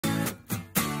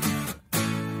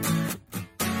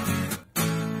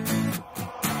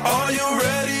Are you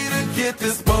ready to get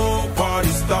this boat party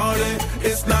started?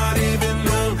 It's not even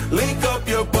noon. Link up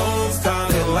your bones,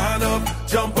 time to line up,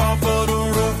 jump off of the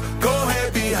roof. Go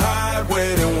ahead, be high,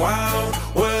 wet and wild,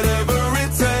 whatever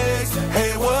it takes.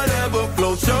 Hey, whatever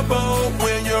floats your boat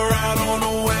when you're out on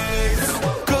the waves.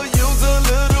 Could use a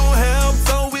little help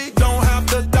so we don't have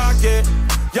to dock it.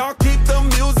 Y'all keep the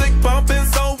music bumping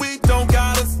so we don't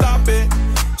gotta stop it.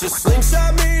 Just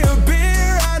slingshot me a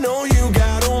beer, I know you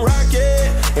got on rocket.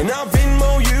 And I'll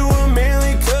Venmo you $1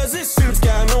 million, cause this suit's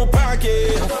got no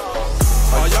pocket.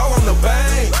 Are y'all on the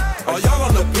bank? Are y'all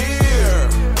on the pier?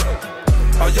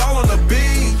 Are y'all on the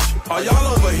beach? Are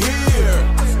y'all over here?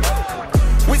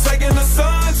 We taking the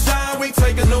sunshine, we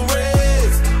taking the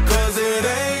risks, cause it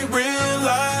ain't real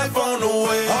life on the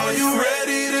way. Are you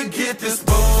ready to get this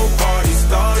boat party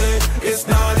started? It's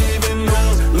not even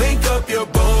noon. Link up your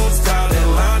boats, tie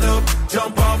and line up,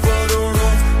 jump off of the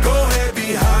roof. Go ahead,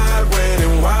 be high, wet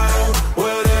and wild,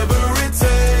 whatever it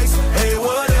takes. Hey,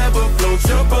 whatever floats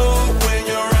your boat when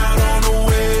you're out on the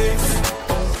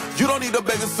waves. You don't need a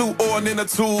bathing suit or an inner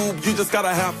tube, you just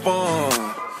gotta have fun.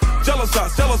 Jello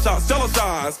shots, jello shots, jello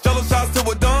shots, jello shots till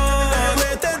we're done.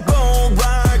 Let that boat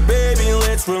rock, baby,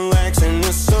 let's relax in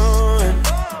the sun.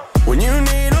 When you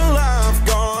need a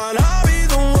lifeguard, I'll be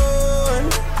the one.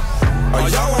 Are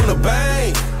y'all on the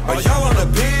bank? Are y'all on the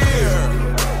pier?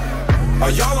 Are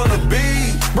y'all on the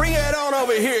beach? Bring it on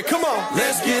over here, come on.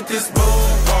 Let's get this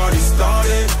boat party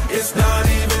started. It's not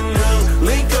even noon.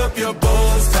 Link up your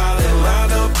boats, tie and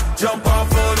line up, jump off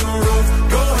of the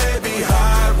roof. Go ahead, be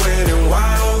high, wet and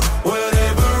wild,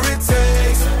 whatever it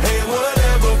takes. Hey,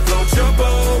 whatever floats your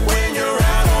boat when you're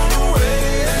out on the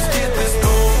waves. Let's get this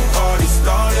boat party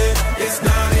started. It's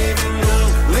not even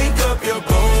noon. Link up your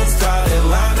boats, tie and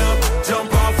line up,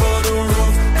 jump off of the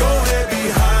roof. Go ahead, be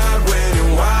high, wet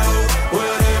and wild,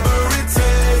 whatever it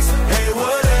takes. Hey,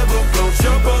 whatever floats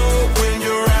your boat when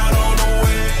you're out on the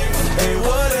waves. Hey,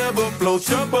 whatever floats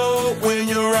your boat